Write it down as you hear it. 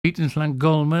In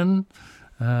Llangolman,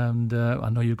 and I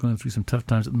know you're going through some tough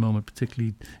times at the moment,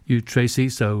 particularly you, Tracy,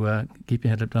 so keep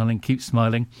your head up, darling, keep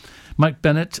smiling. Mike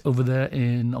Bennett over there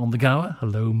on the Gower.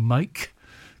 Hello, Mike,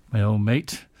 my old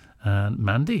mate. And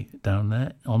Mandy down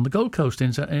there on the Gold Coast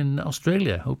in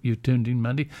Australia. Hope you tuned in,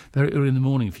 Mandy. Very early in the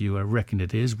morning for you, I reckon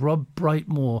it is. Rob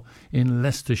Brightmore in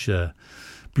Leicestershire.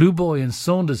 Blue Boy and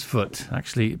Saundersfoot.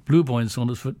 Actually, Blue Boy and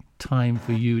Saundersfoot, time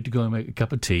for you to go and make a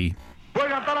cup of tea.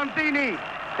 Juega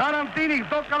Tarantini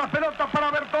toca la pelota para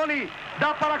Bertoni,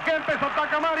 da para Kempes,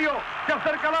 ataca Mario, se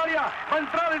acerca al área, va a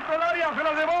entrar dentro del área, se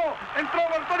la llevó, entró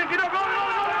Bertoni, tiró, gol,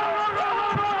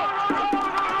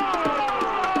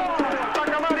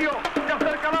 ataca Mario, se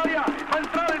acerca al área, va a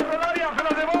entrar dentro del área, se la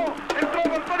llevó, entró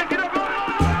Bertoni, tiró, gol.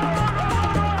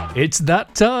 It's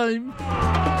that time.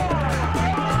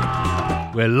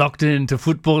 We're locked into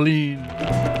footballing.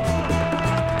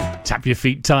 Tap your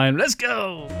feet time. Let's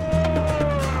go.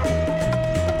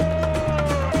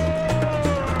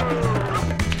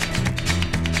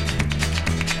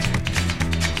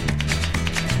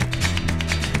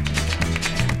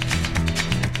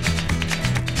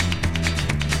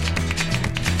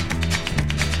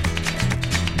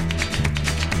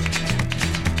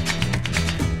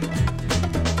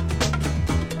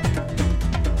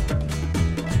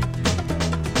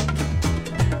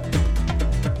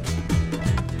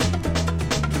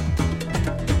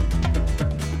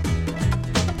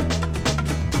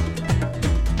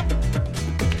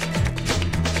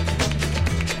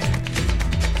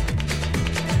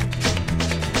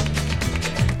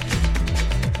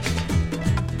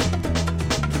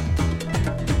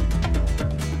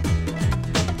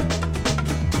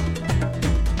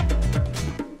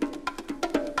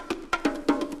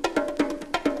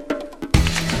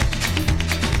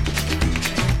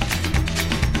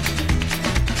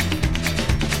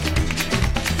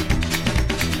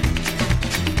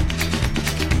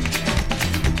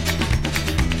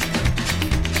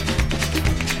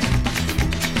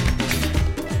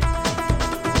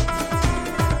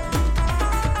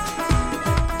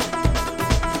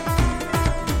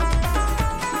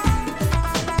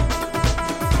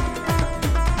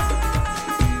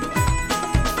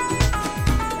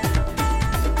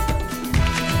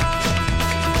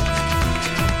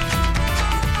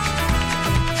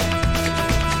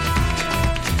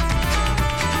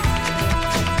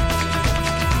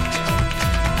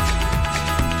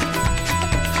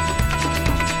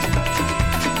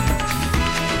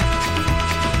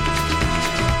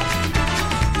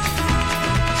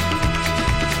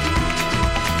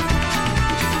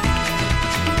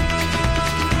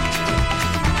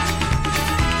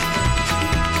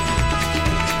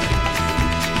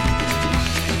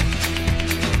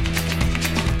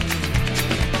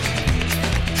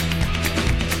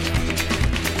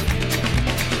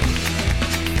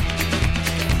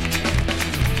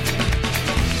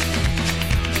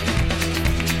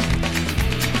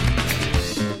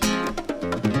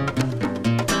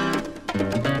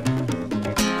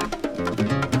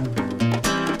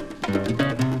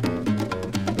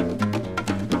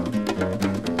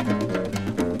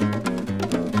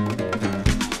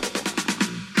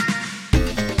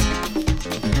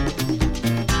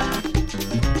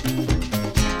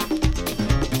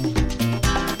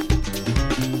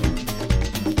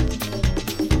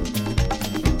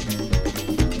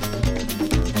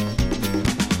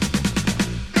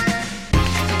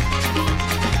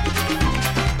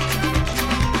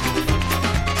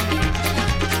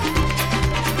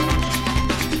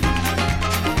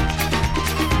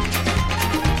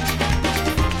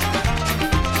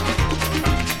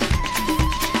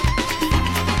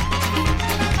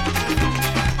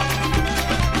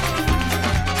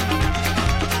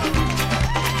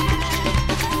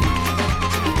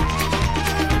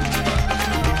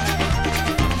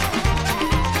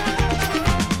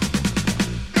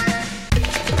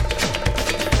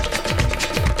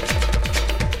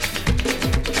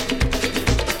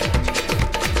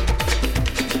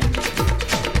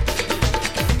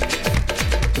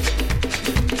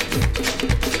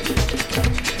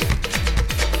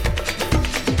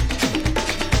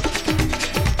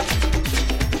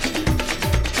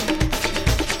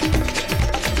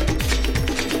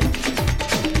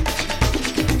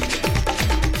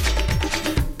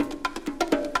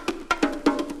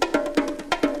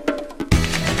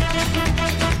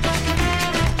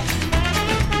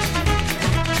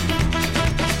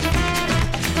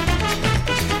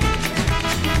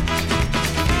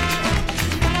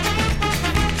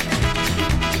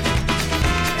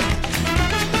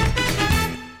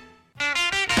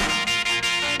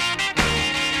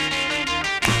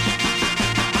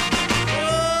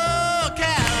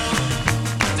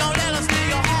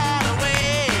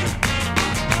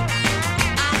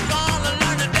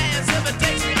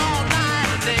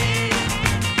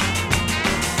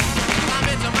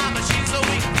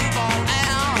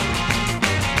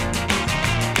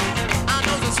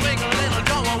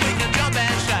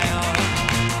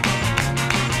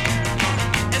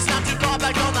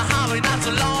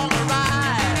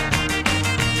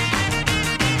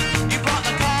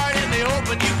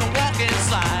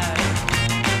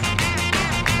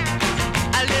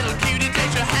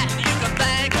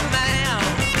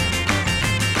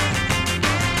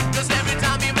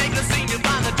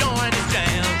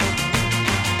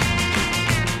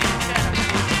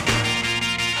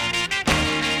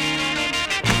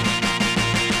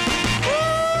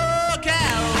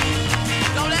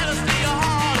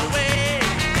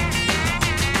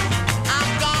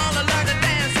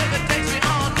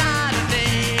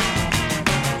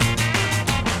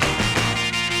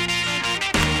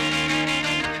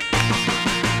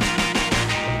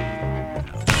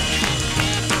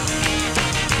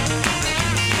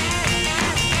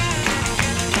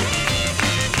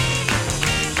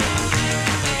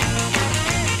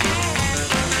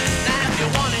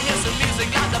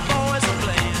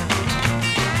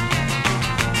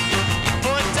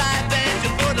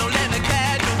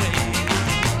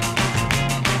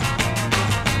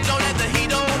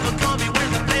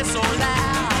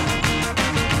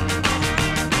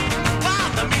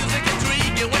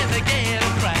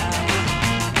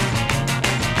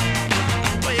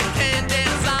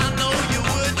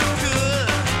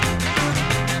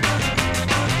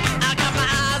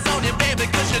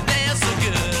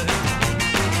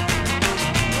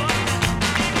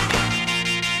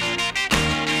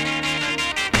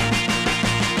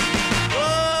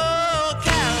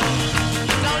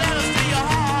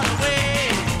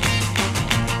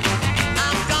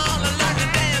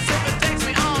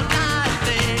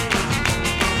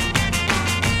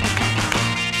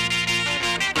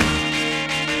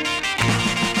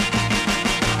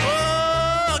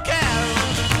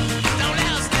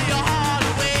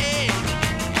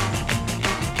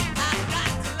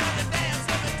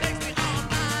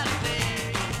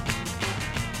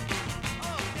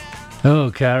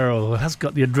 Oh, Carol has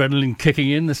got the adrenaline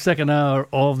kicking in. The second hour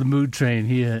of the Mood Train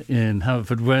here in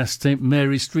Haverfordwest, St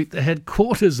Mary Street, the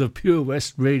headquarters of Pure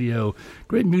West Radio.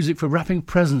 Great music for wrapping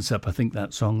presents up, I think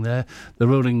that song there.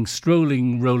 The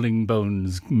Strolling Rolling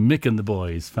Bones, Mick and the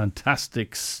Boys.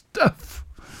 Fantastic stuff.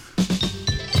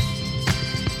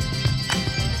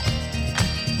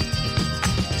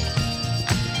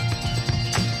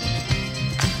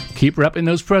 Keep wrapping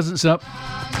those presents up.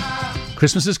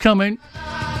 Christmas is coming.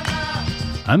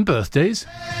 And birthdays.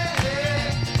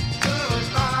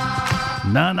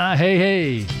 Na na hey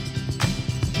hey.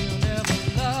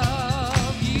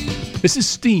 This is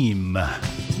Steam.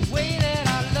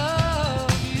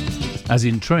 As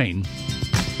in train.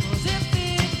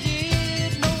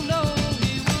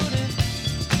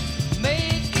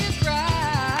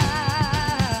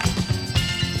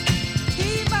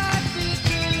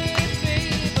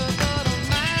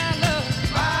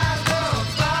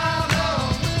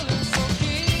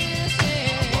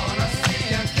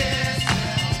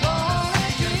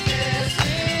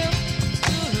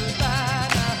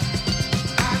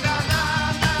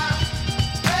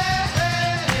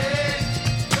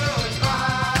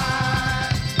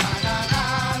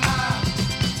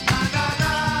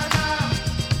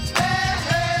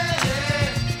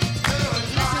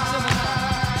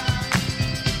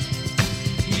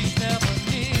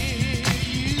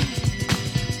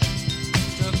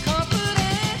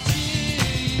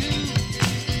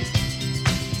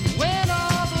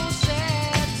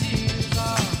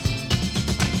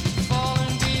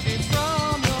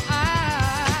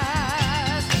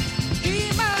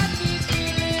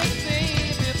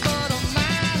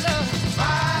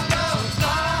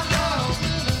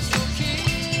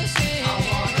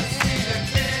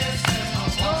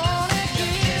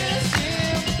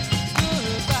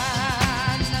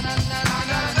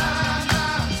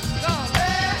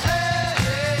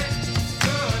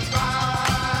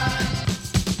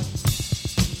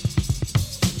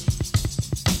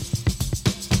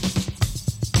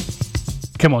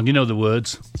 Come on, you know the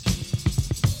words.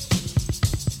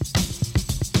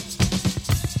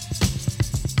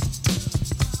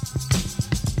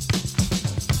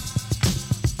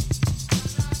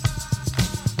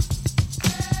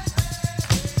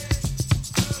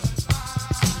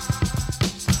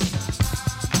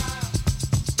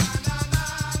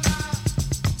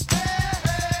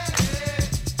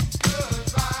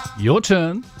 Your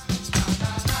turn.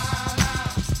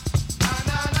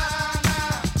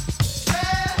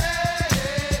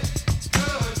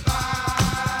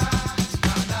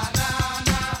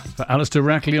 For Alistair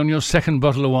Rackley on your second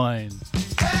bottle of wine.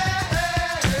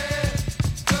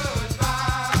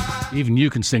 Even you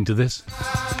can sing to this.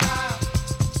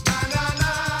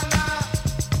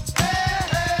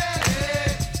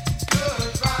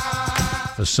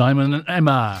 For Simon and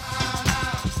Emma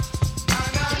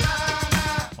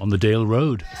on the Dale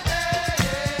Road.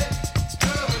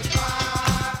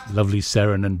 Lovely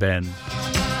Seren and Ben.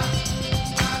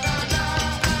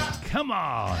 Come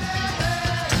on.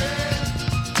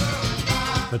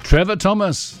 For Trevor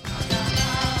Thomas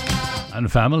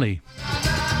and family.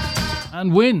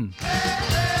 And Win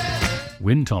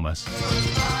Thomas.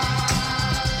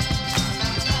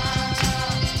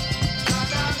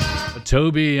 For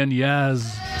Toby and Yaz.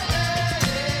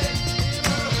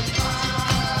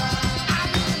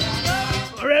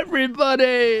 For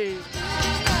everybody.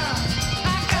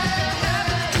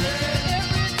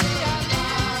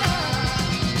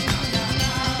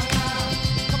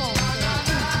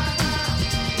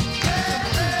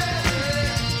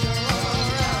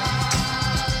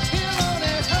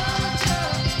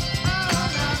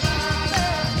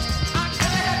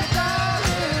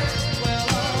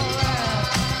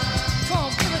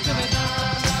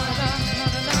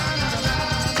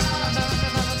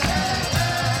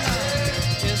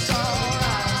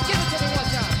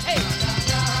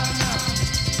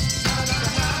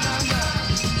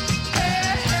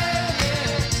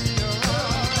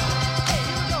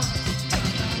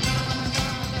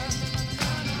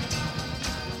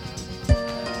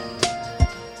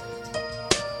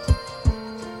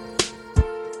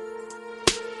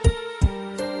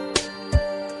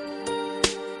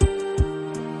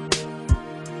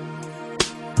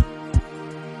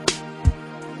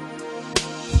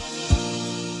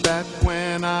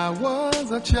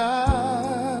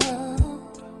 Child,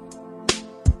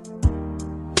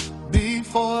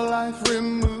 before life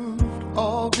removed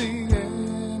all the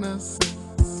innocence,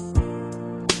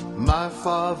 my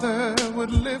father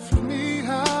would lift me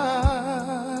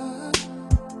high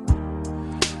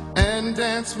and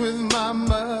dance with my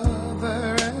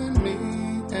mother and me,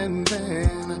 and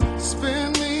then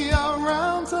spin me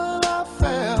around till I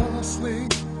fell asleep.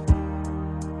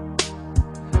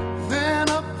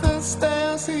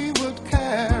 stairs he would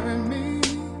carry me,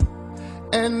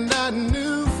 and I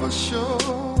knew for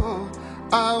sure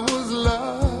I was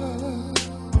loved.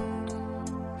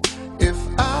 If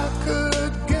I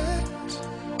could get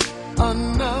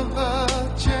another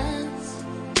chance,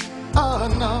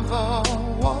 another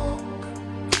walk,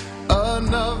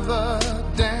 another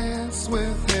dance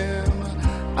with him,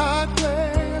 I'd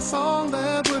play a song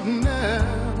that would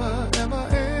never, ever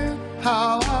end.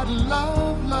 How I'd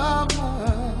love, love, love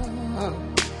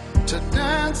to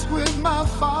dance with my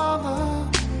Father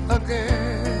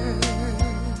again.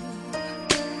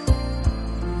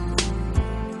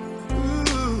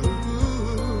 Ooh.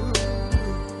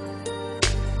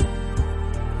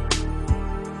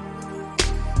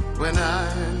 When I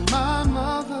and my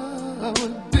mother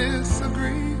would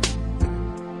disagree,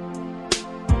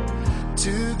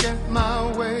 to get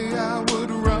my way I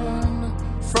would run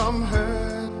from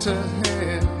her to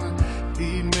him.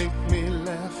 He'd make me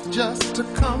laugh just to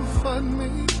comfort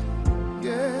me,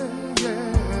 yeah,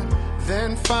 yeah.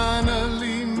 Then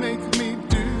finally make me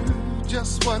do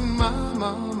just what my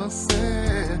mama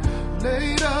said.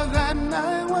 Later that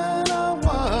night when I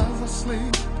was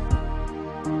asleep,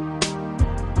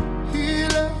 he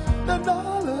left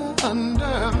 $1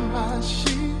 under my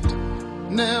sheet.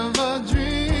 Never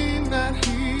dreamed that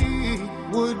he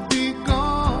would be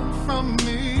gone from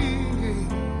me.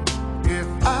 If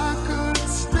I could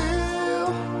steal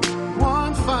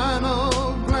one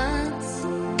final glance,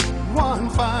 one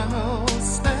final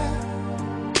step,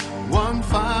 one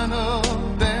final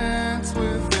dance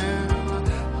with him,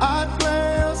 I'd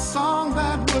play a song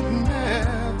that would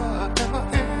never, ever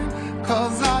end.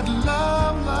 'Cause I'd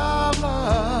love, love,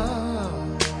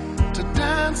 love to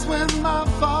dance with my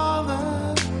Father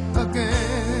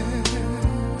again.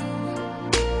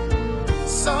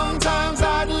 Sometimes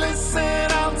I'd listen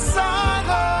outside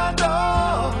her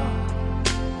door,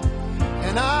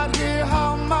 and I'd hear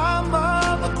how my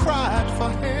mother cried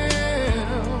for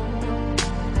him.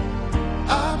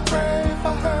 I pray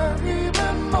for her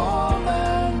even more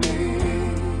than me.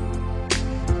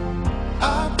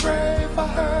 I pray for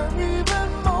her even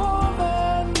more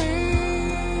than me.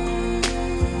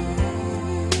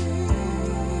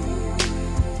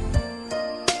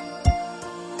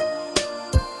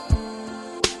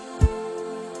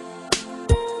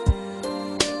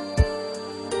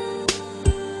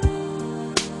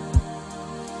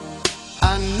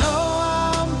 I know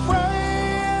I'm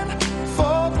praying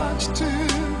for much too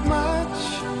much,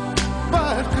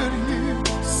 but could you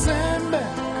send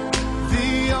back the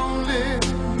only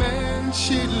man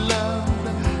she loved?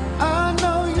 I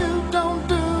know you don't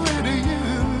do it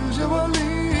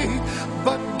usually,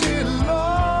 but dear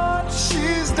Lord,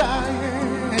 she's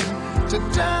dying to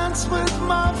dance with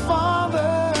my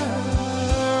Father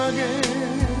again.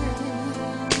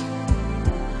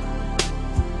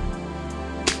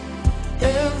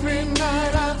 Every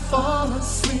night I fall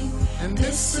asleep, and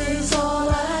this is all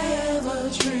I ever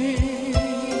dream.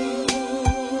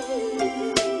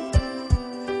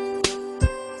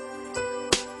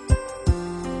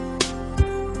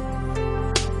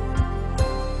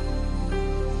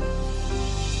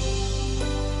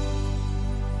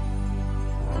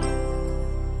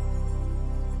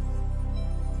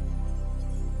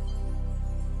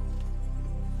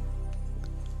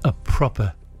 A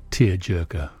proper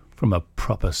tearjerker from a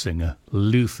proper singer,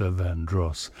 Luther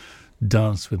Vandross.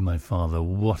 Dance with My Father.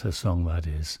 What a song that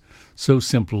is. So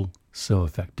simple, so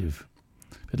effective.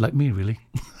 A bit like me, really.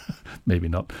 Maybe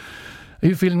not. Are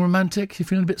you feeling romantic? You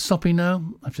feeling a bit soppy now?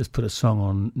 I've just put a song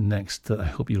on next that I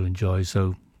hope you'll enjoy.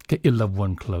 So get your loved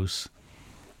one close,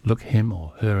 look him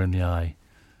or her in the eye,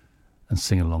 and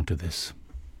sing along to this.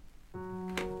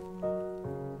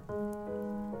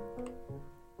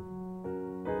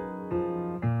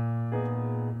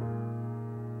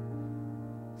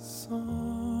 Someday,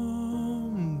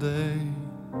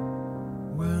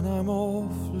 when I'm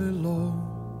awfully low,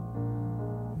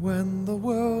 when the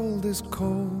world is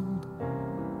cold,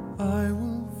 I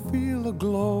will feel a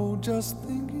glow just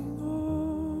thinking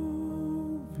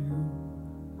of you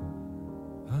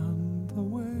and the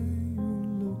way you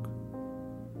look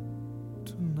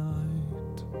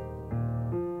tonight.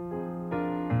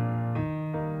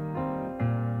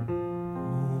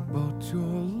 Oh, but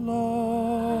you're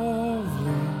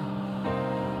lovely,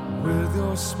 with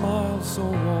your smile so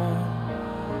warm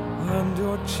and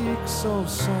your cheeks so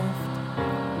soft.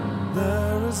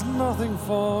 There is nothing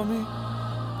for me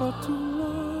but to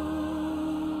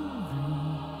love you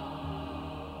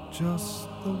just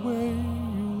the way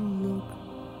you look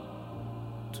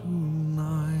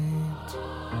tonight.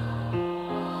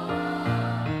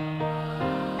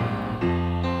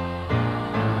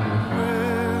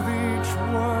 With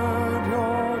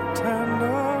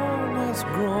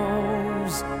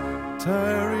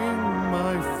tearing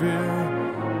my fear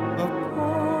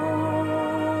apart.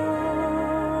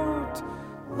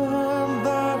 And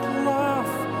that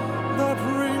laugh that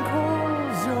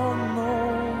wrinkles your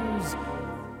nose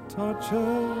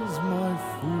touches my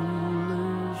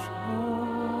foolish heart.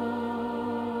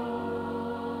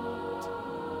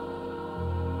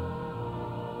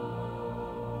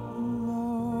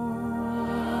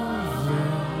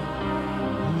 Lovely,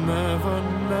 never,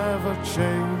 never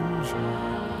change.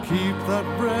 Keep that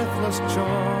breathless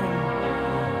charm.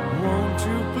 Won't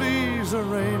you please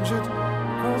arrange it?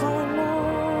 'Cause I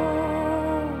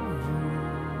love you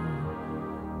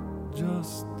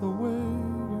just the way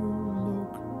you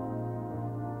look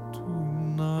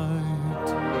tonight.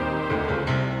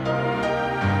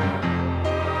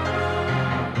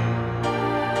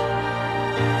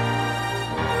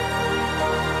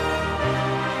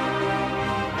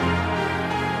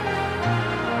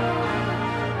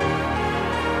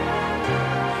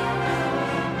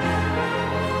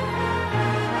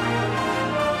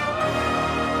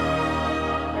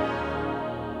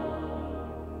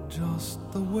 Just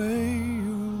the way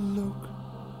you look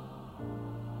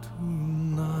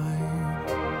tonight.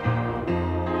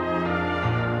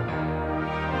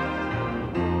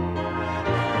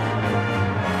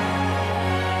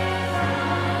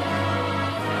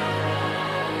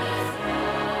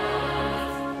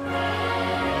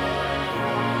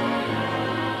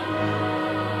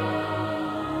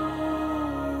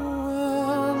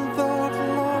 And that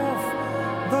laugh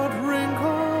that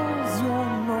wrinkles your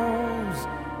nose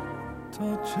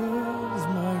touches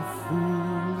my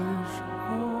foolish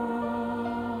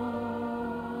heart.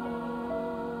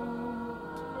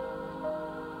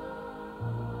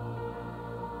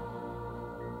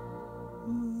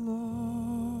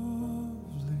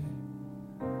 Lovely,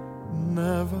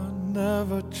 never,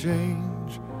 never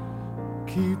change.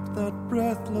 Keep that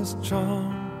breathless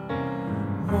charm.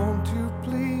 Won't you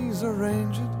please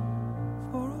arrange it?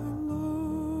 For I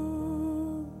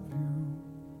love you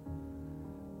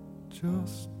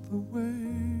just the way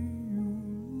you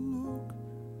look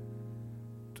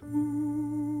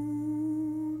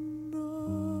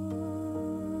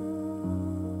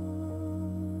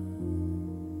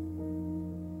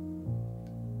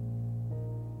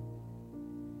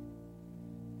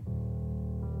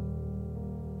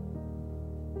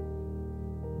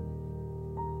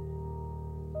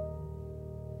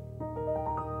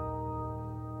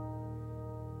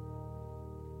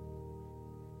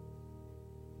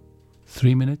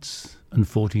Three minutes and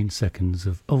 14 seconds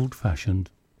of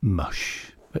old-fashioned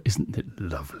mush. But isn't it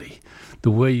lovely? The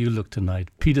way you look tonight.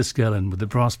 Peter Skellern with the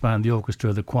brass band, the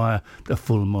orchestra, the choir, the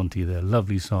full Monty there.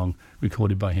 Lovely song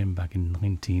recorded by him back in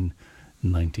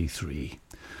 1993.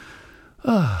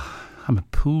 I'm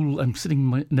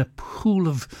sitting in a pool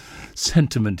of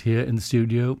sentiment here in the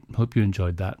studio. Hope you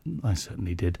enjoyed that. I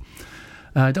certainly did.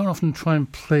 I don't often try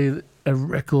and play a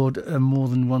record more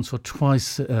than once or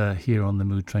twice here on the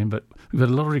Mood Train, but we've had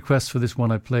a lot of requests for this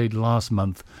one I played last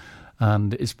month,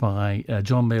 and it's by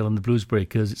John Mayall and the Blues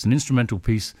Breakers. It's an instrumental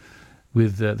piece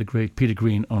with the great Peter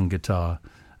Green on guitar.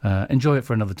 Enjoy it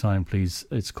for another time, please.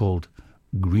 It's called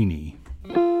Greenie.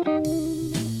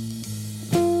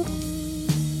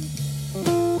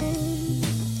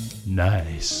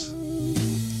 Nice.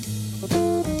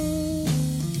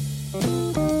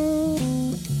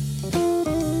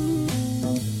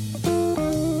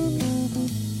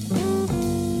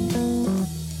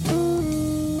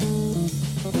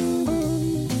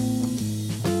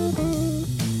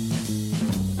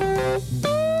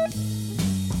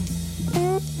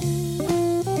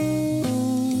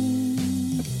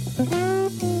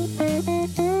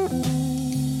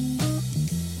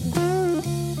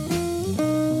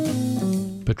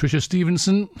 Patricia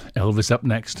Stevenson, Elvis up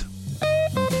next.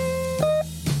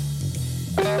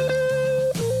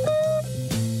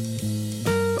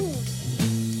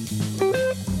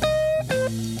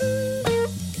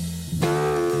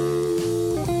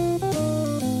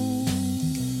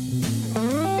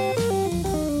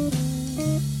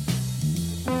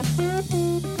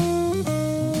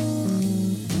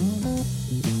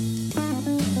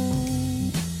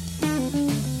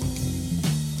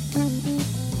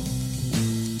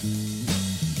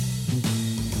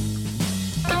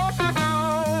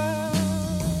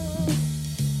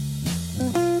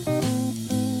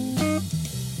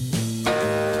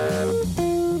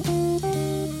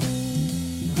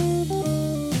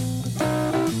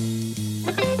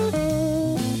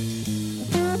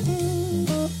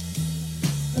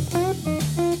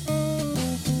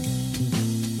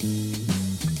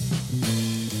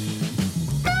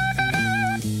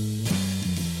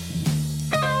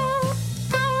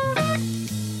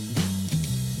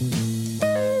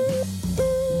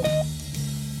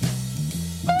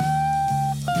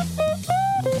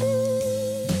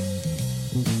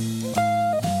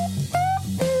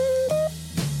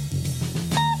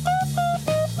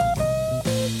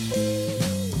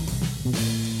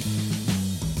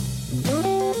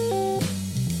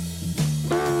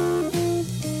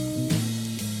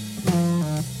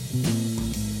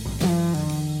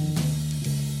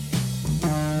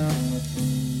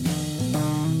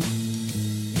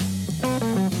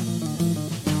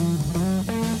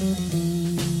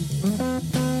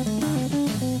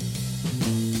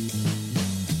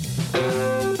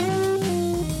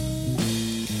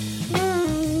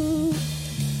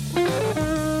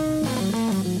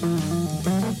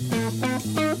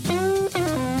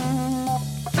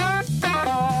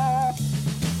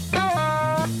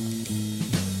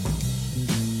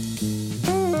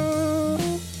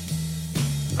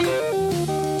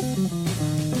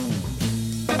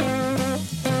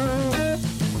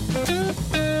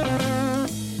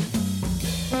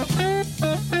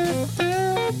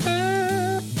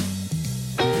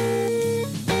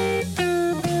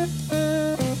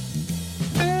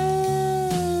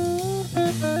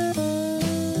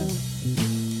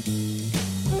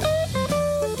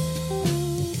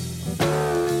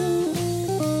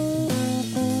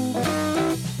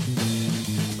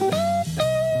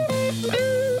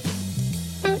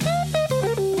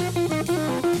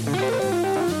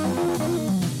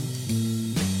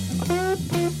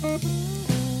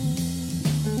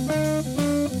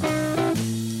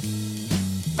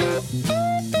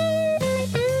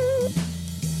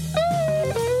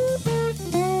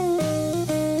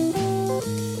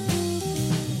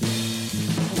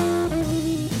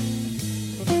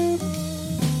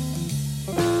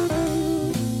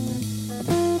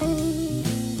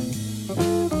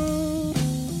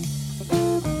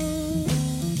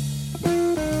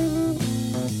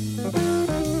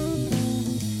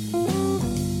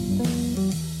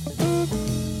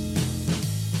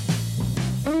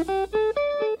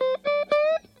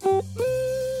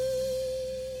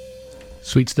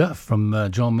 Sweet stuff from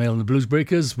John Mayall and the Blues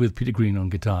Breakers with Peter Green on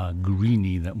guitar.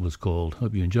 Greenie, that was called.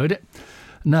 Hope you enjoyed it.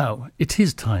 Now, it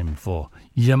is time for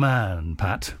Your Man,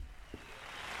 Pat.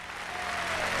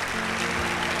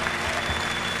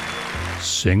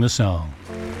 Sing the song.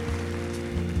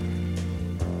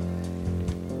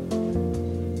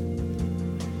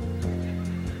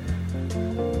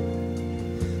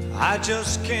 I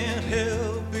just can't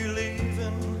help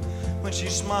believing when she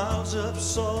smiles up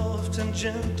soft and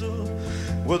gentle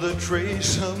with a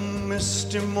trace of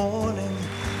misty morning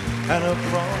and a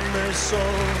promise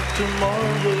of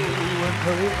tomorrow in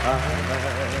her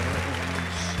eyes.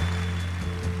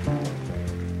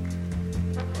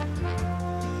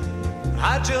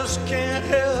 I just can't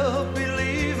help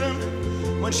believing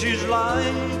when she's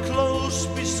lying close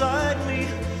beside me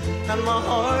and my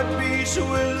heart beats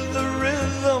with the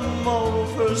rhythm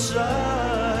of her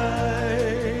sighs.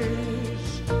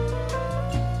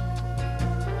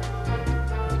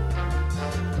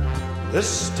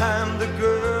 This time the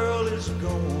girl is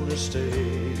gonna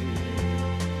stay.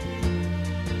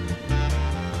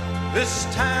 This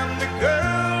time the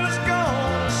girl is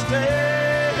gonna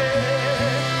stay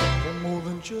for more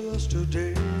than just a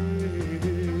day.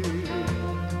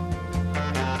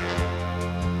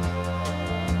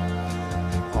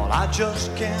 I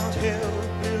just can't help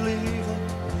believing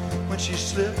when she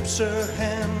slips her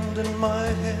hand in my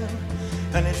hand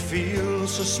and it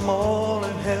feels so small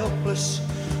and helpless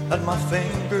that my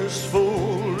fingers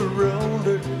fold around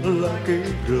it like a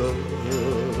glove.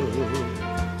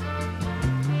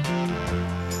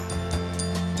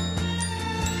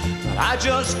 I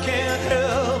just can't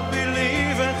help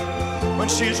believing when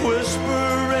she's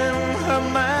whispering her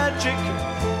magic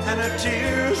and her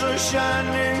tears are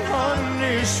shining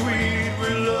honey sweet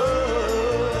with love.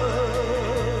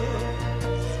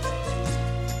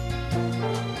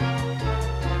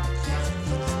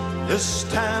 This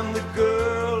time the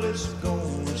girl is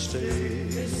gonna stay.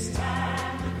 This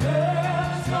time the girl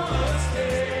is gonna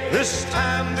stay. This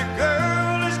time the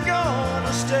girl is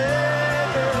gonna stay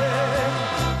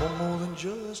for more than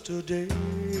just a day.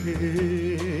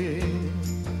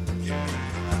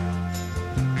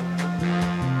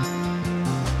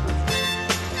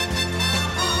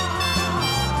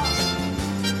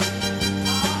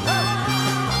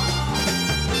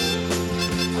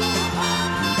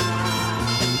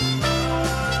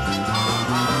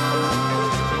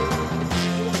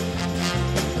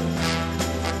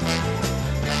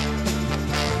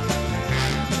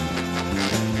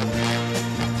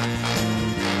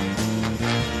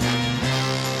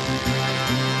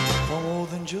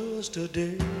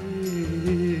 Today.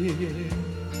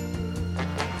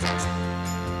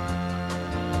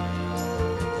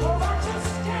 Oh, I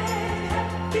just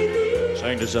can't believe.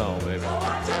 Sing the song, baby. Oh,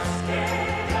 I just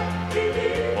can't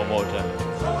believe. One more time.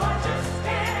 Oh, I just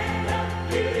can't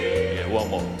believe. Yeah, one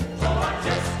more. Oh, I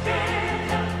just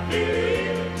can't believe.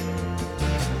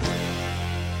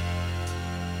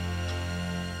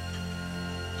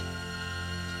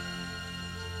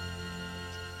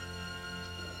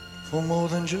 For more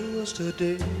than just a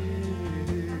day.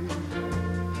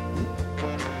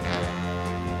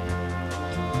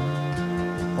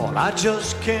 Well, I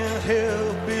just can't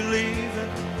help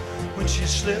believing when she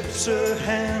slips her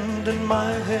hand in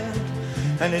my hand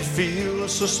and it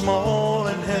feels so small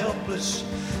and helpless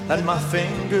that my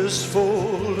fingers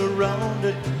fold around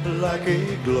it like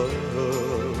a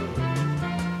glove.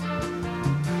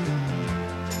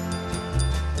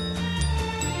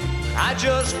 I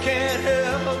just can't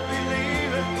help believing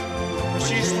when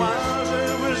she smiles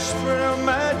and whispers her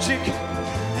magic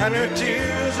and her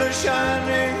tears are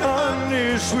shining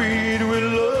honey sweet with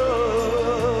love.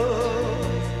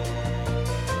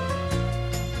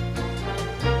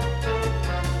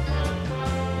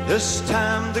 This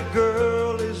time the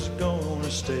girl is gonna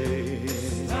stay.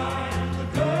 This time the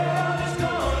girl is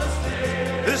gonna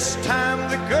stay. This time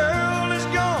the girl is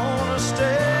gonna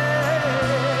stay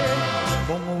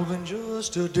for more than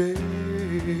just a day.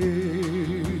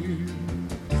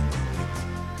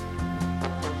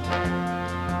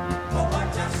 Oh, I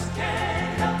just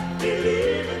can't help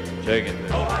believing. Take it,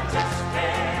 baby. Oh, I just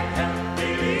can't help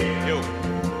believing. You.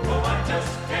 Oh, I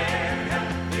just can't help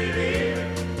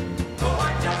believing. Oh,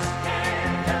 I just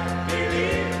can't help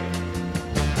believing.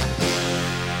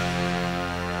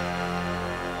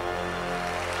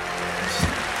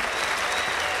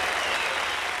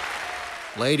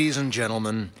 Ladies and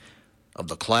gentlemen of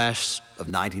the class of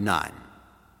 99,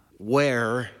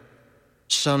 wear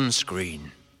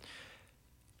sunscreen.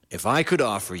 If I could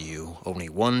offer you only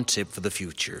one tip for the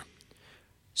future,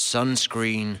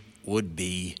 sunscreen would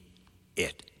be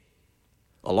it.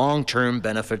 The long-term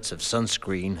benefits of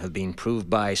sunscreen have been proved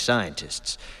by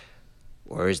scientists,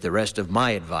 whereas the rest of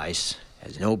my advice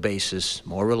has no basis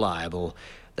more reliable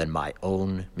than my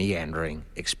own meandering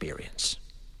experience.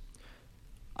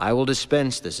 I will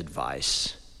dispense this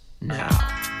advice now.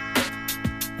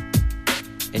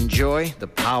 Enjoy the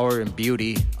power and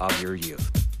beauty of your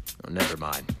youth. Oh, never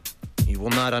mind. You will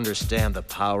not understand the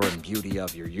power and beauty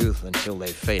of your youth until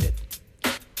they've faded.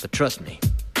 But trust me,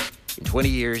 in 20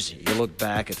 years, you'll look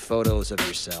back at photos of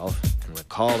yourself and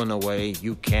recall in a way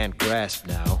you can't grasp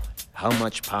now how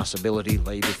much possibility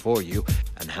lay before you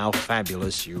and how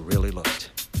fabulous you really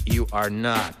looked. You are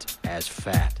not as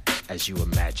fat as you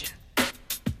imagine.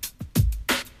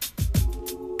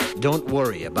 Don't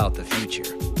worry about the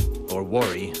future, or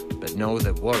worry, but know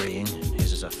that worrying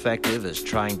is as effective as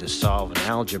trying to solve an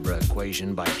algebra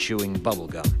equation by chewing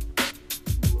bubblegum.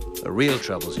 The real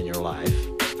troubles in your life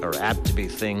are apt to be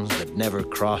things that never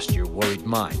crossed your worried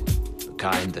mind, the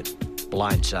kind that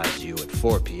blindsides you at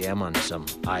 4 p.m. on some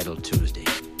idle Tuesday.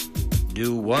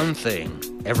 Do one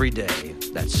thing every day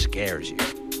that scares you.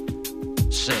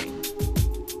 Sing.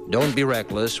 Don't be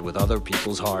reckless with other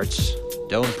people's hearts.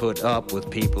 Don't put up with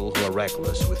people who are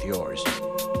reckless with yours.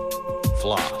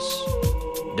 Floss.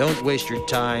 Don't waste your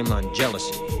time on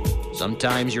jealousy.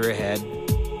 Sometimes you're ahead,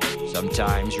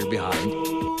 sometimes you're behind.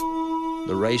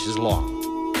 The race is long,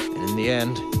 and in the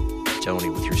end, it's only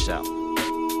with yourself.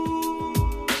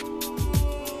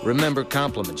 Remember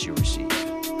compliments you receive.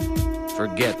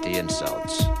 Forget the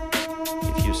insults.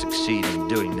 If you succeed in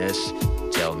doing this,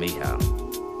 tell me how.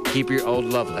 Keep your old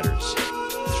love letters.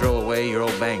 Throw away your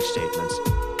old bank statements.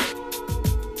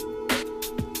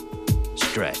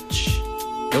 Stretch.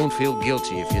 Don't feel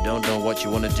guilty if you don't know what you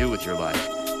want to do with your life.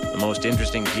 The most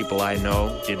interesting people I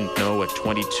know didn't know at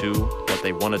 22 what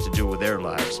they wanted to do with their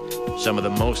lives. Some of the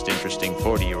most interesting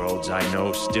 40-year-olds I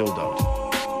know still don't.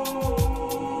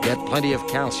 Get plenty of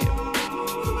calcium.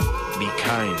 Be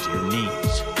kind to your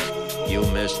knees. You'll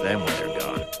miss them when they're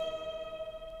gone.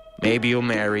 Maybe you'll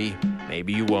marry,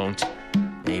 maybe you won't.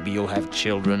 Maybe you'll have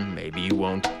children, maybe you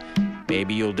won't.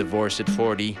 Maybe you'll divorce at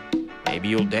 40. Maybe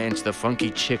you'll dance the funky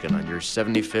chicken on your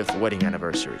 75th wedding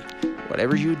anniversary.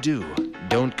 Whatever you do,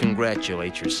 don't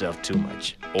congratulate yourself too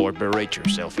much, or berate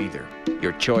yourself either.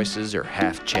 Your choices are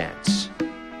half chance.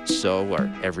 So are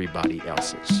everybody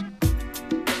else's.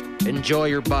 Enjoy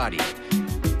your body.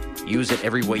 Use it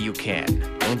every way you can.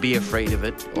 Don't be afraid of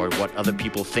it, or what other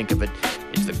people think of it.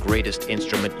 It's the greatest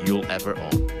instrument you'll ever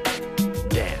own.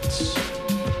 Dance.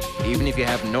 Even if you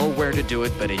have nowhere to do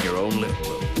it but in your own living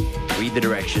room. Read the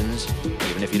directions,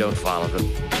 even if you don't follow them.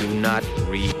 Do not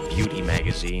read beauty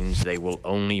magazines. They will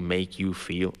only make you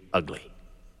feel ugly.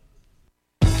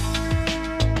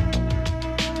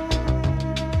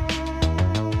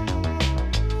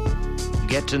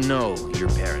 Get to know your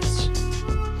parents.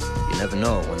 You never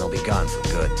know when they'll be gone for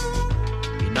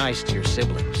good. Be nice to your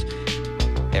siblings.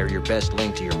 They're your best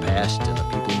link to your past and the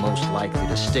people most likely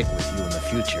to stick with you in the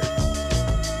future.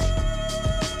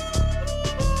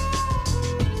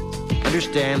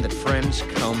 Understand that friends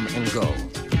come and go,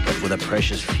 but with a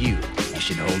precious few, you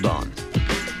should hold on.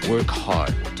 Work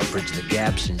hard to bridge the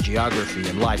gaps in geography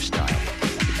and lifestyle,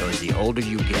 because the older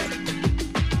you get,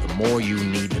 the more you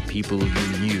need the people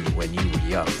you knew when you were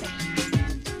young.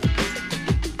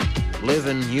 Live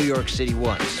in New York City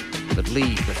once, but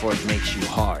leave before it makes you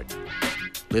hard.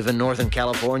 Live in Northern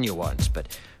California once,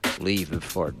 but leave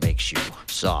before it makes you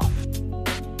soft.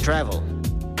 Travel.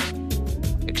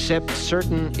 Accept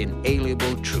certain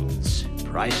inalienable truths.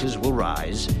 Prices will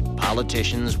rise,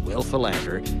 politicians will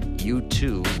philander, you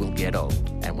too will get old.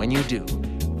 And when you do,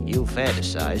 you'll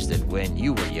fantasize that when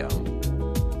you were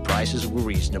young, prices were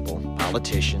reasonable,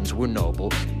 politicians were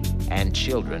noble, and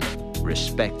children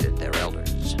respected their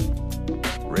elders.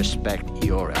 Respect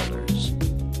your elders.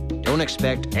 Don't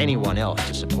expect anyone else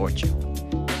to support you.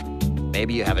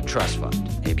 Maybe you have a trust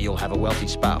fund, maybe you'll have a wealthy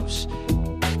spouse.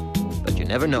 But you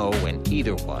never know when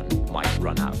either one might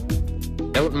run out.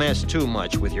 Don't mess too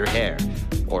much with your hair,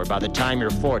 or by the time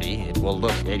you're 40, it will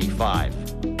look 85.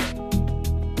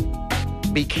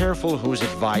 Be careful whose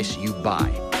advice you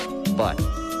buy, but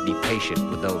be patient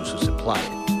with those who supply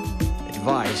it.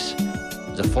 Advice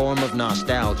is a form of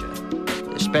nostalgia.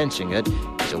 Dispensing it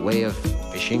is a way of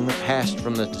fishing the past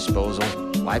from the disposal,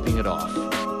 wiping it off,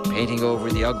 painting over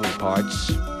the ugly parts,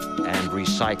 and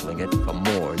recycling it for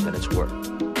more than it's worth.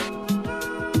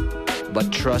 But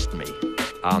trust me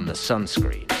on the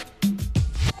sunscreen.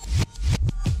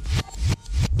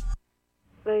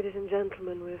 Ladies and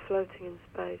gentlemen, we're floating in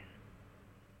space.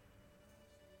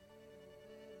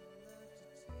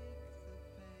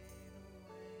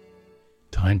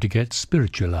 Time to get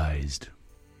spiritualized.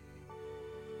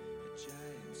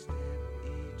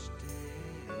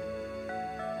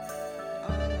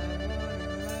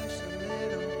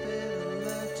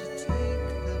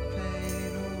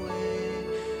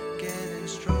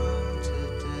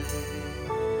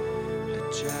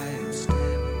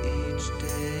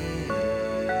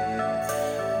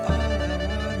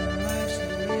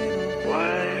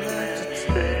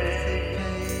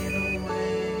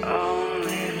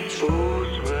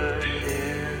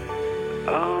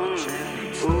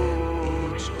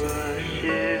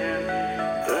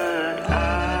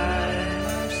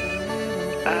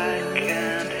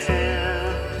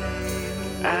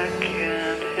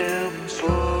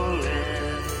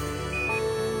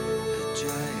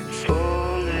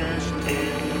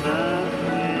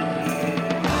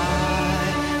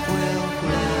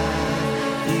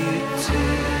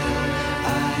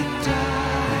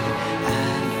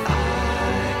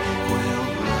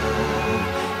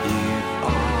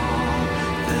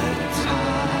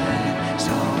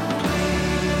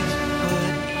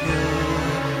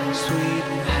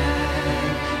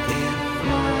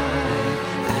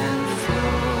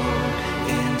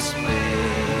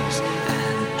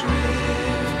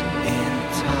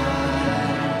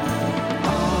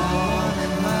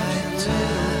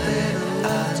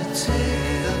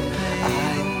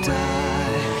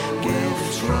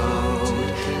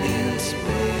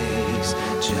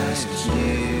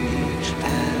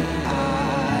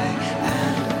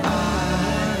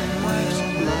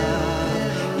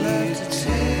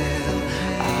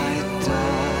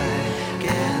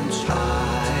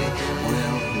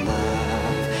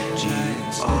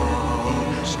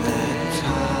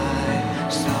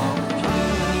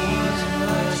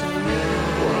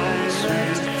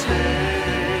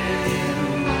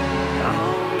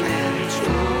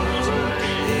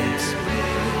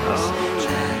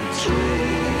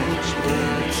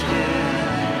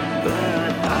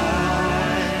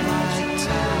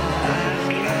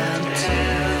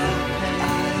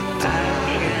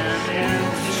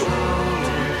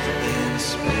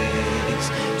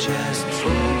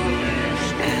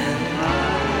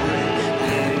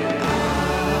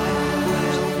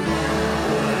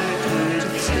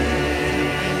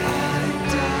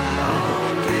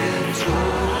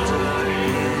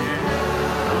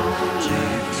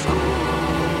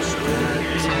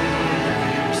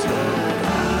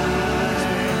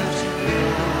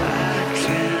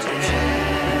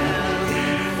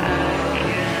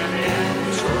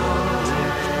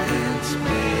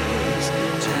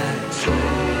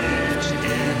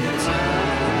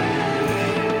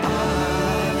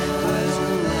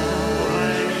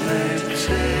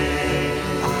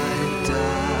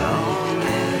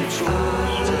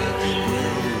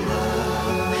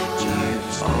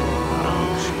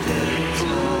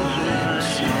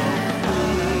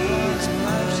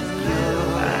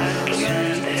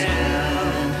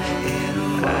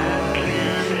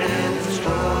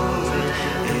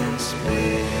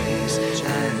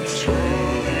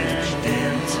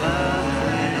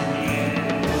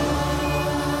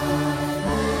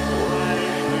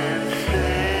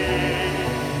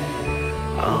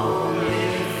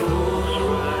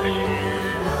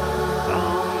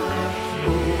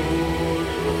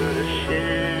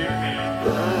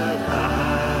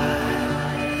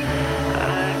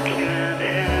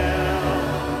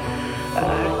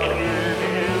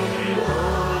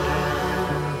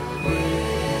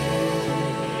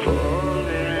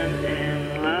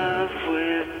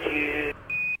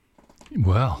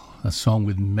 A song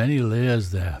with many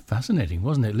layers there. Fascinating,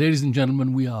 wasn't it? Ladies and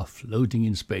gentlemen, we are floating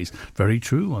in space. Very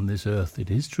true on this earth.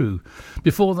 It is true.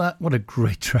 Before that, what a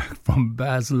great track from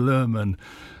Baz Luhrmann.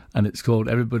 And it's called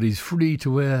Everybody's Free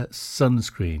to Wear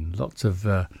Sunscreen. Lots of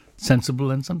sensible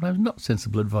and sometimes not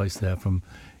sensible advice there from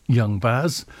young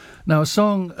Baz. Now, a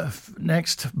song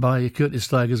next by Curtis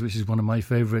Stigers, which is one of my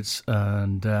favourites.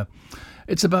 And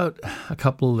it's about a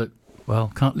couple that,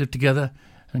 well, can't live together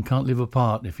and can't live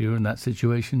apart. If you're in that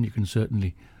situation, you can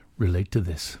certainly relate to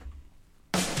this.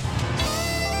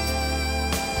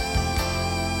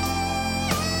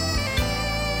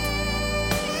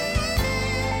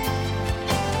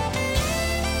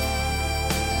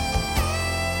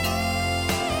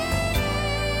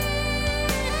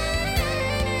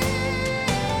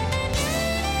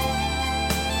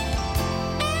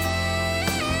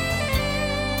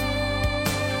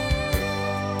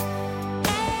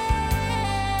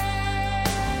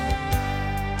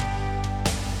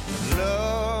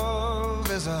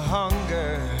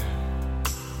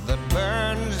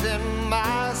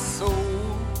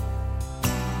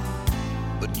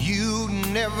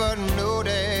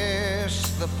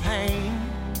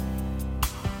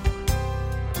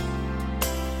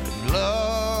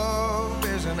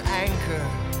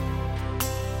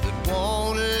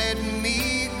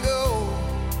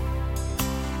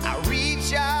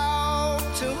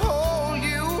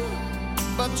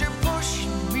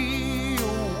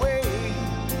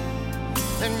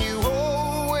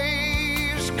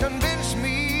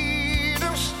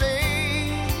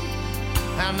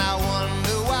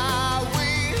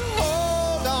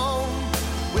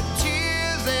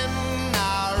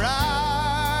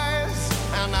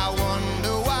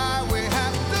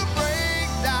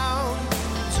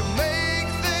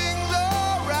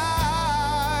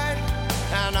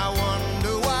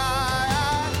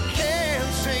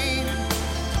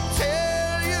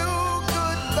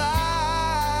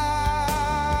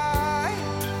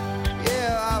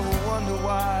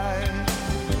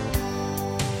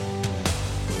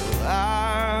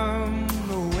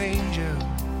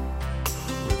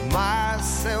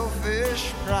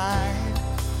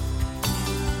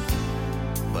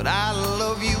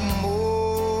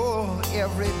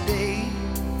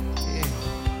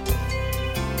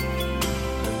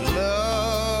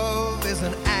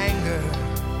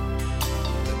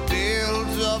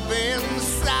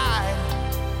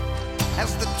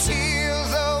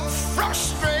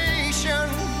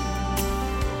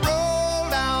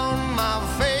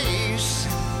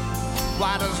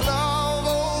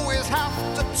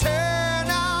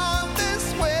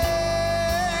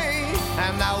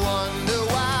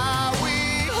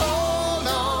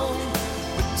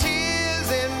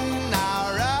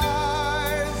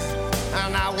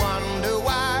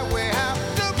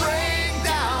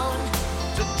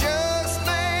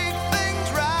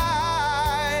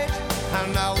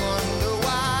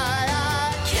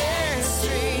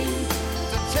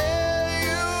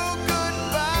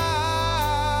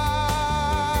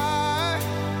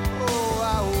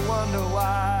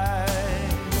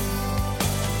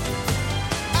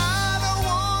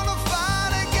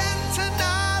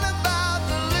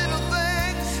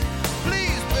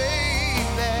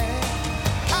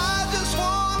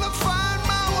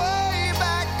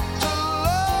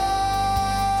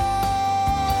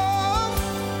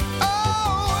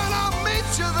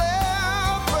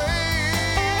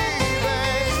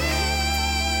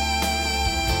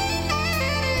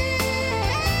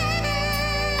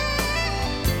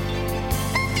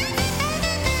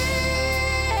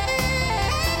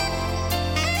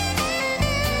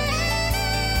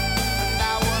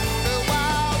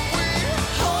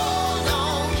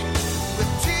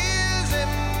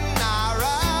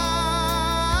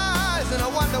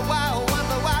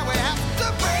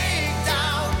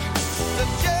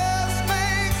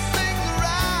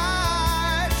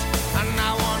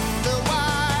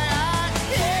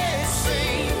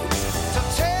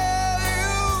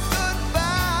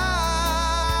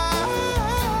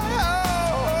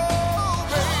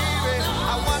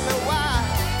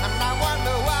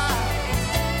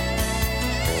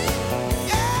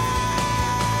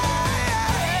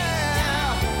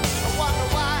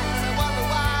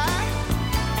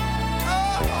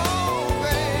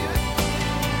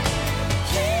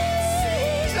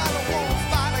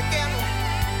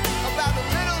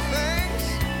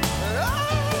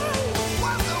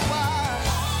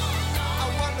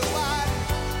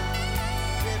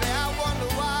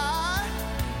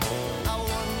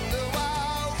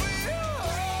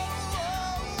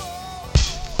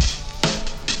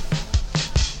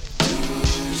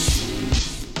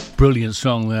 Brilliant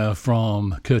song there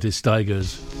from Curtis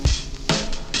Stigers.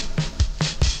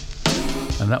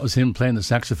 And that was him playing the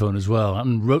saxophone as well,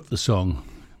 and wrote the song.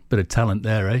 Bit of talent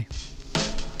there, eh?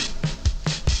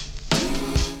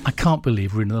 I can't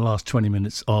believe we're in the last 20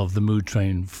 minutes of the Mood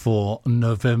Train for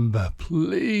November.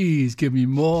 Please give me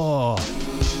more.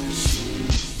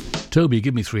 Toby,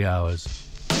 give me 3 hours.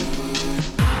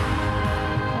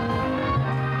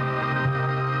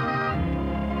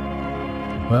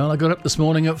 Well, I got up this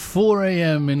morning at 4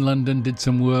 a.m. in London, did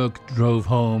some work, drove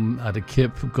home, had a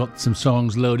kip, got some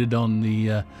songs loaded on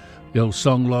the old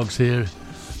song logs here,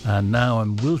 and now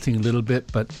I'm wilting a little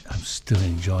bit, but I'm still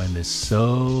enjoying this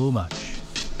so much.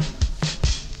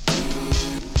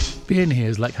 Being here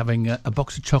is like having a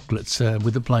box of chocolates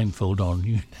with a blindfold on.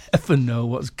 You never know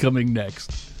what's coming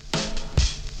next.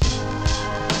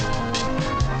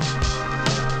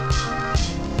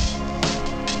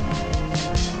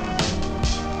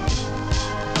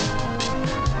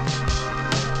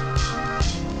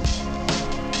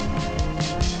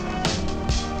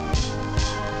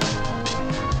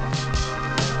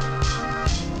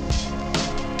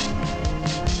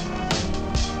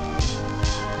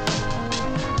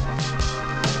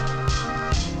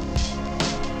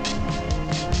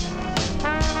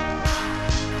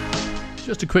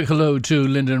 Just a quick hello to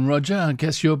Linda and Roger. I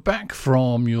guess you're back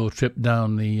from your trip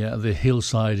down the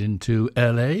hillside into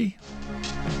LA.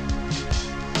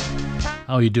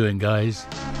 How are you doing, guys?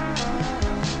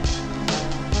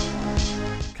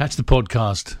 Catch the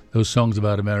podcast, those songs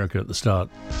about America at the start.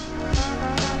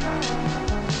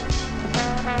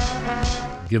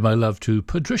 Give my love to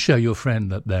Patricia, your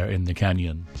friend up there in the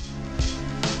canyon.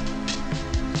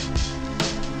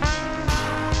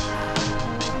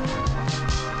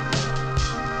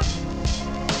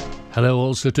 Hello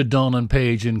also to Don and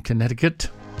Paige in Connecticut.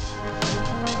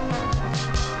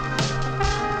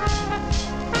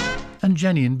 And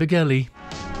Jenny in Begelly.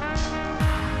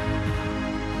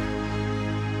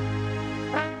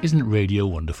 Isn't radio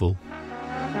wonderful?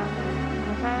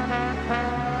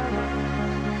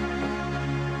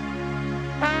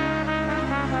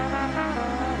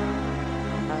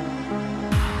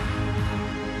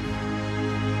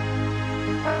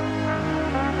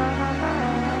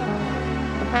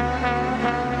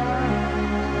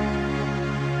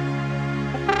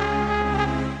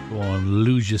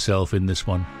 Lose yourself in this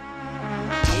one.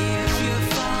 If you're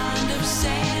fond of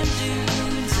sand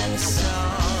dunes and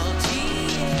salty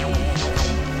air,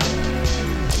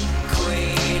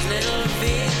 quaint little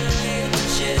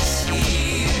villages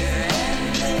here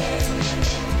and there.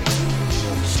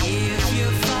 If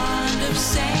you're fond of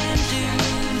sand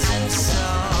dunes and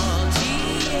salty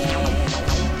air,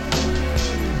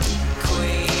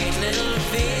 quaint little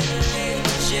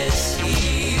villages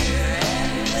here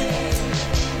and there.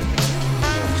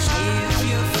 If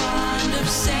you're fond of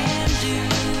sand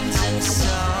dunes and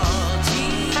salty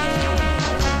air,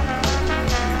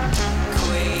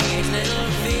 quaint little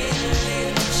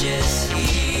villages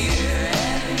here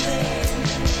and there.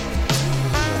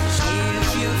 If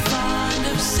you're fond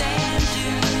of sand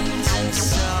dunes and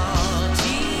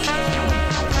salty air,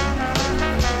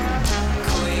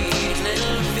 quaint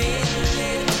little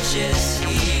villages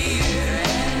here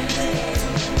and there.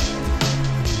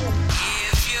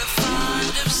 If you're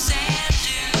fond of sand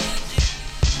dunes,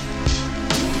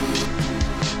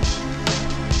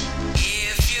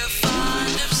 if you're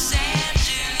fond of sand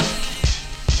dunes,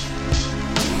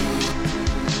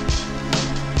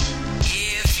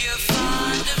 if you're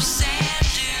fond of sand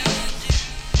dunes,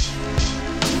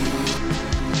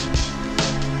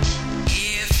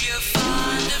 if you're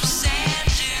fond of sand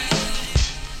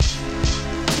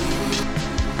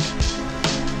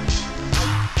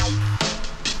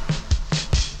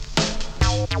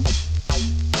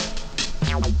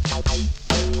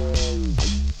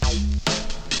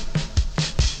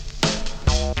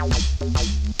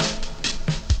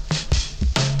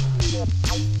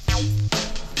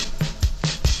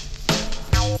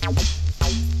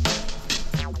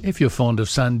If you're fond of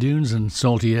sand dunes and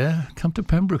salty air, come to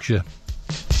Pembrokeshire.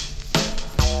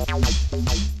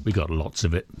 We got lots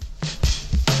of it.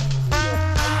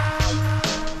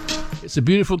 It's a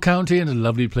beautiful county and a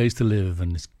lovely place to live,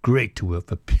 and it's great to work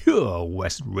for Pure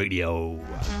West Radio.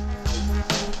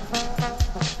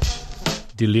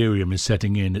 Delirium is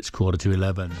setting in. It's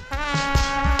 11:15.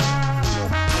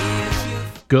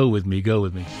 Go with me, go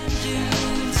with me.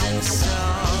 dunes and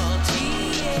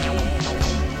salty air,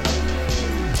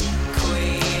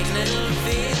 quaint little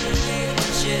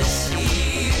villages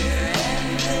here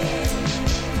and there.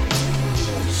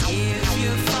 If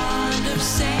you're fond of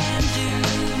sand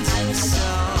dunes and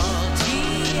salty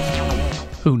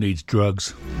air, Who needs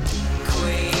drugs?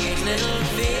 quaint little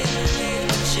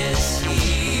villages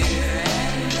here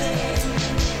and there.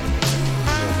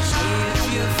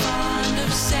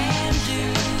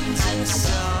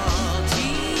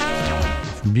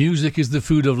 Music is the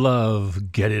food of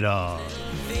love. Get it on.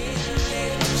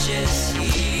 Just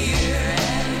here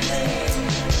and there.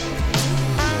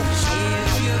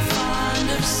 If you're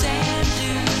fond of sand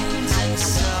dunes and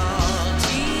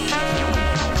salty air,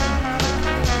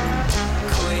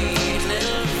 quaint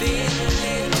little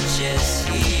villages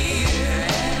here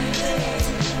and there.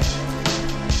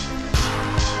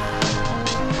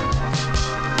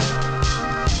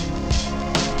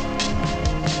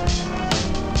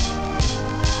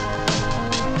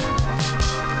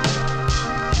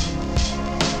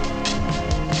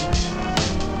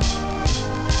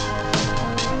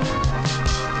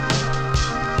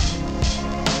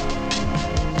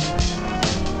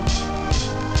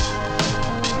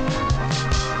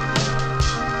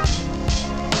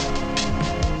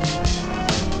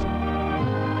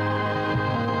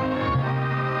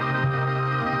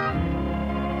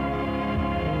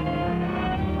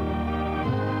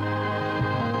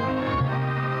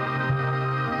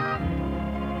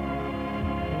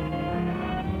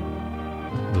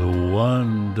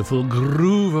 Wonderful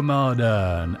Groove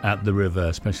Armada at the River,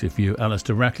 especially for you,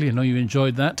 Alistair Rackley. I know you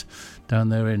enjoyed that down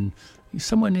there in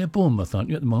somewhere near Bournemouth, aren't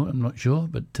you, at the moment? I'm not sure,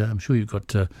 but I'm sure you've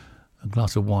got a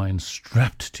glass of wine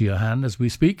strapped to your hand as we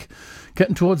speak.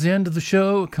 Getting towards the end of the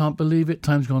show. Can't believe it.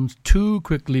 Time's gone too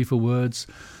quickly for words.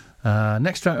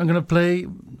 Next track I'm going to play,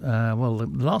 the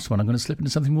last one, I'm going to slip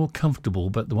into something more comfortable,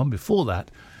 but the one before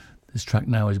that, this track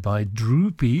now is by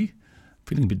Droopy.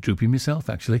 Feeling a bit droopy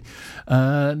myself, actually.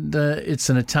 And it's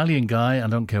an Italian guy. I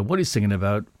don't care what he's singing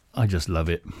about. I just love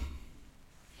it.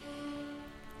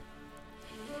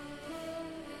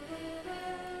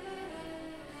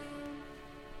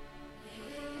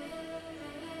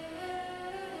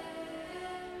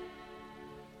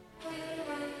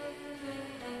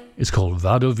 It's called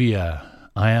Vado Via.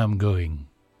 I am going.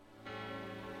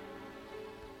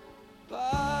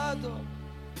 Vado,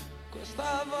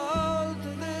 questa volta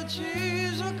ho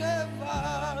deciso che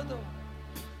vado,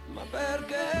 ma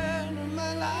perché non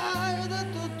me l'hai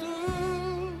detto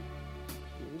tu,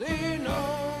 di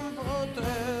non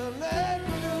poterne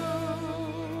più.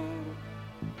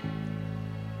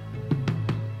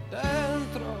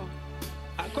 Dentro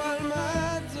a quel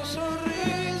mezzo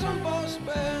sorriso un po'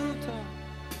 spento,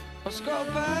 ho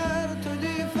scoperto i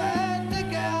difetti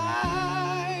che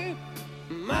hai,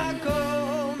 ma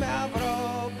come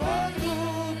avrò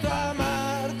potuto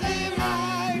amarti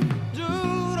mai?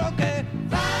 Giuro che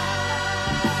vado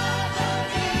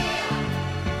via,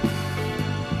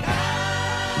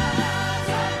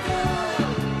 casa tua,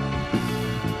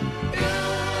 più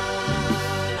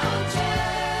non c'è.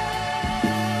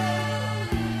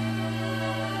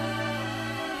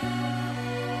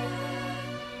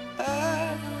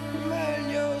 È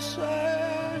meglio se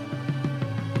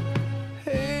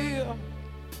io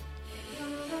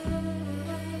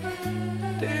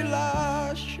ti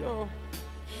lascio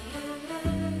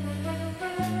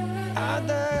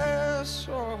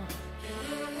adesso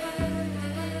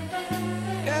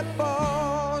che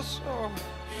posso,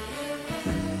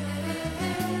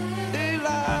 ti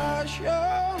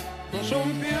lascio, non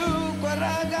son più quel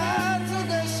ragazzo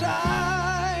che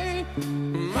sai,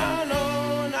 ma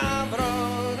non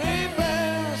avrò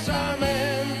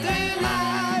ripensamenti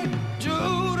mai,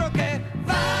 giuro che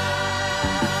vado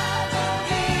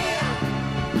via,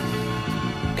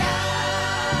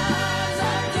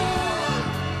 casa tua,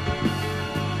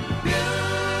 più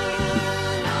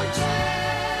non c'è.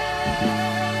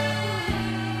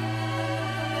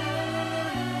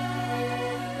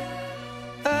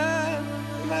 È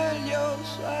meglio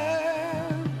se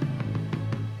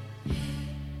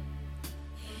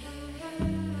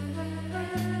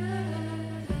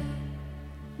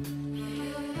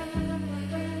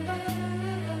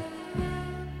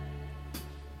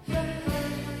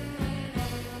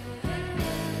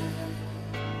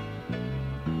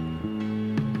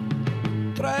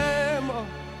tremo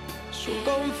sul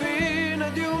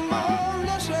confine di un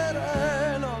mondo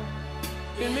sereno,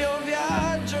 il mio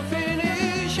viaggio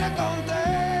finisce con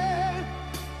te,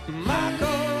 ma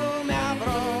come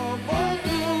avrò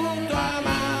potuto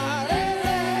amare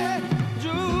te?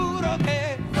 Giuro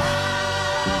che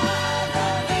vado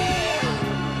via,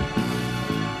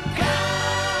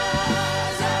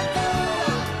 casa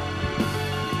tua,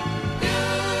 più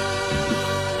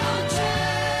non c'è.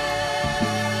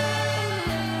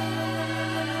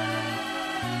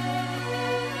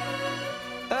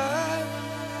 È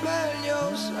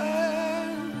meglio se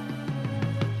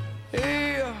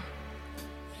io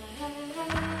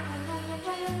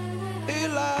ti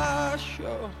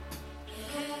lascio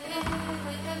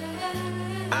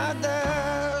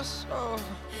adesso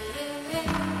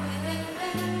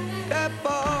che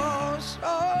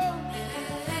posso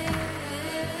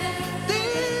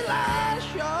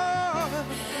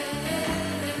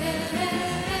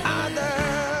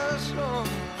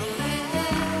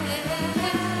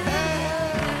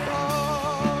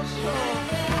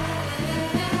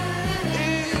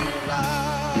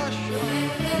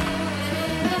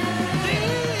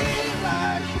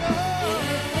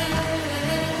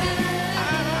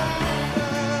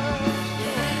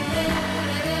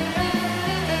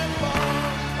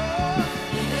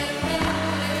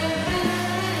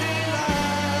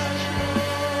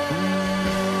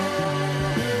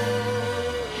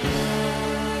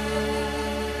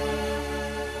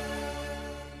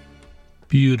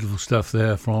Beautiful stuff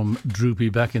there from Droopy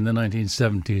back in the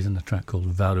 1970s, and a track called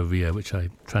Vaudeville, which I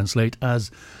translate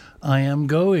as I am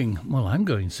going. Well, I'm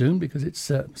going soon because it's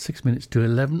 6 minutes to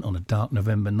 11 on a dark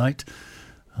November night.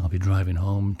 I'll be driving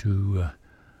home to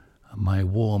my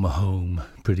warmer home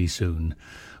pretty soon.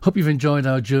 Hope you've enjoyed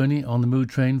our journey on the Mood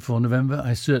Train for November.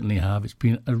 I certainly have. It's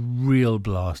been a real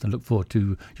blast. I look forward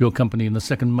to your company on the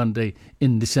second Monday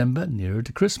in December, nearer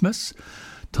to Christmas.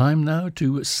 Time now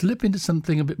to slip into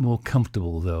something a bit more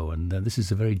comfortable, though, and this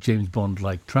is a very James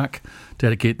Bond-like track.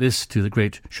 Dedicate this to the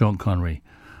great Sean Connery.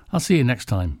 I'll see you next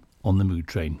time on the Mood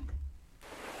Train.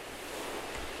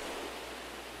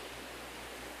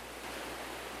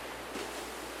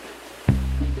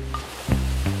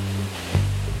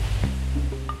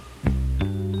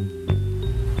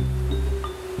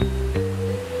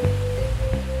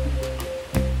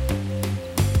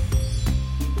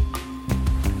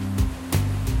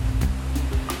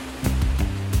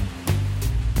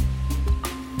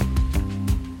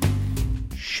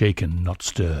 Shaken, not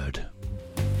stirred.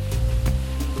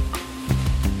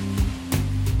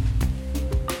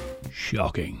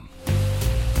 Shocking.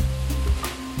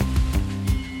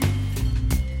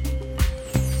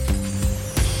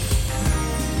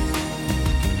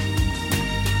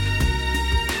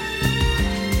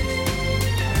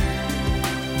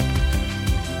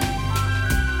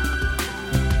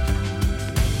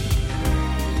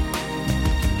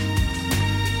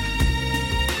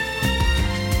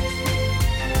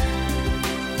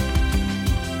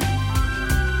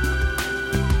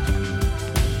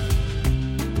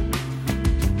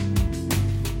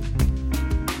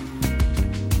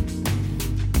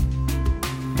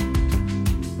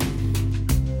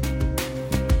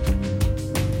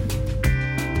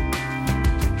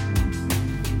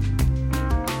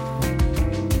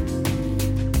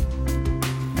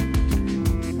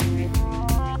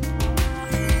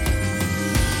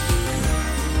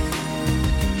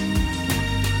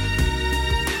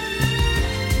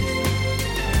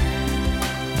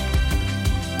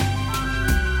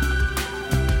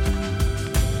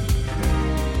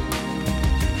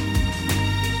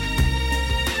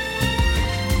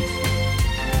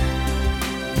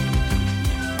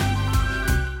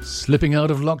 Slipping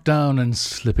out of lockdown and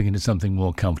slipping into something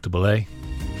more comfortable, eh?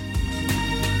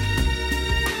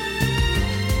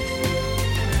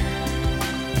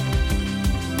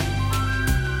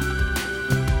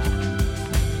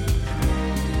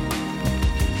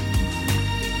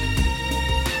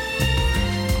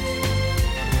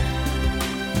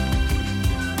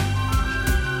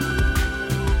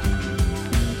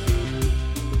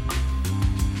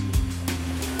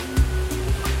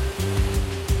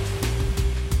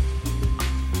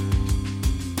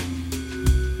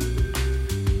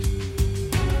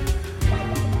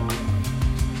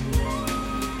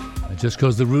 Just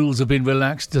because the rules have been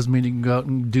relaxed doesn't mean you can go out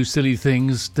and do silly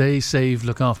things. Stay safe,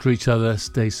 look after each other,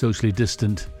 stay socially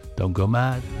distant, don't go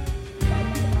mad.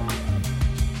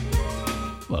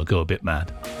 Well, go a bit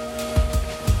mad.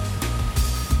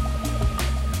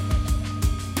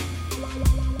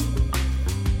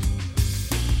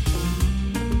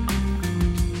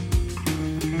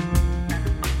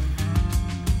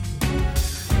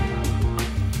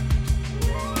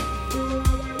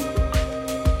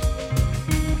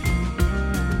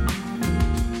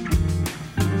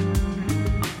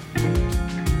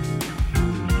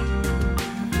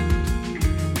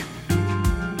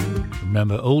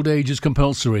 Remember, old age is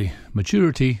compulsory,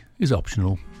 maturity is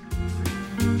optional.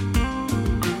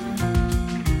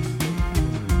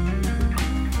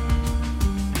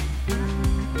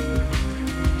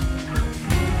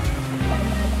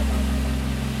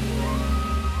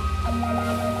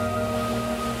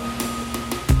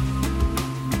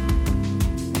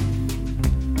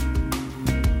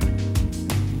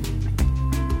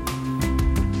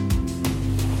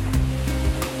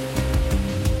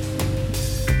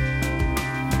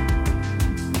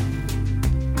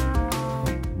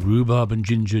 Rhubarb and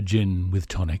ginger gin with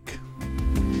tonic.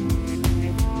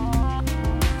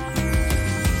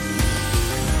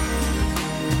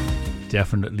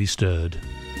 Definitely stirred.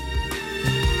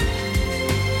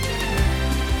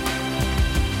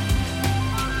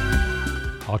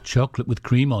 Hot chocolate with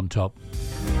cream on top.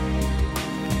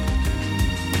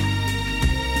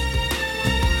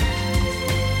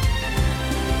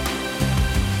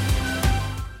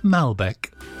 Malbec.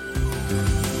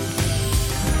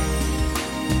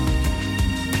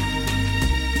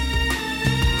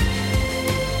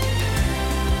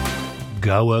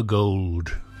 Gower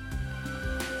Gold.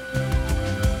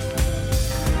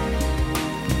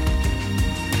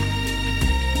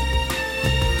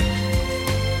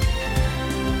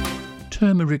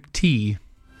 Turmeric tea.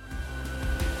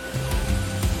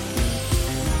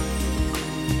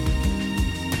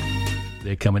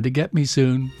 they're coming to get me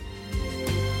soon.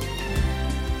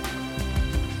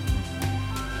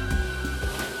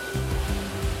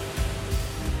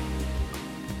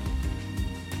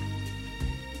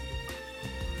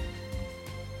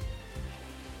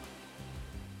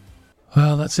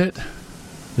 Well, that's it.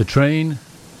 The train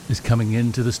is coming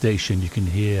into the station. You can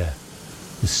hear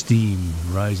the steam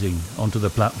rising onto the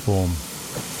platform.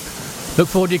 Look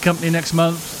forward to your company next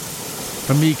month.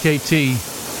 From me,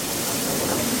 KT.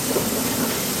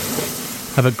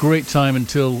 Have a great time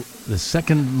until the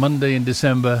second Monday in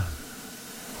December.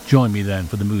 Join me then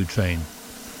for the Mood Train.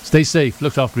 Stay safe,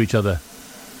 look after each other.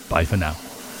 Bye for now.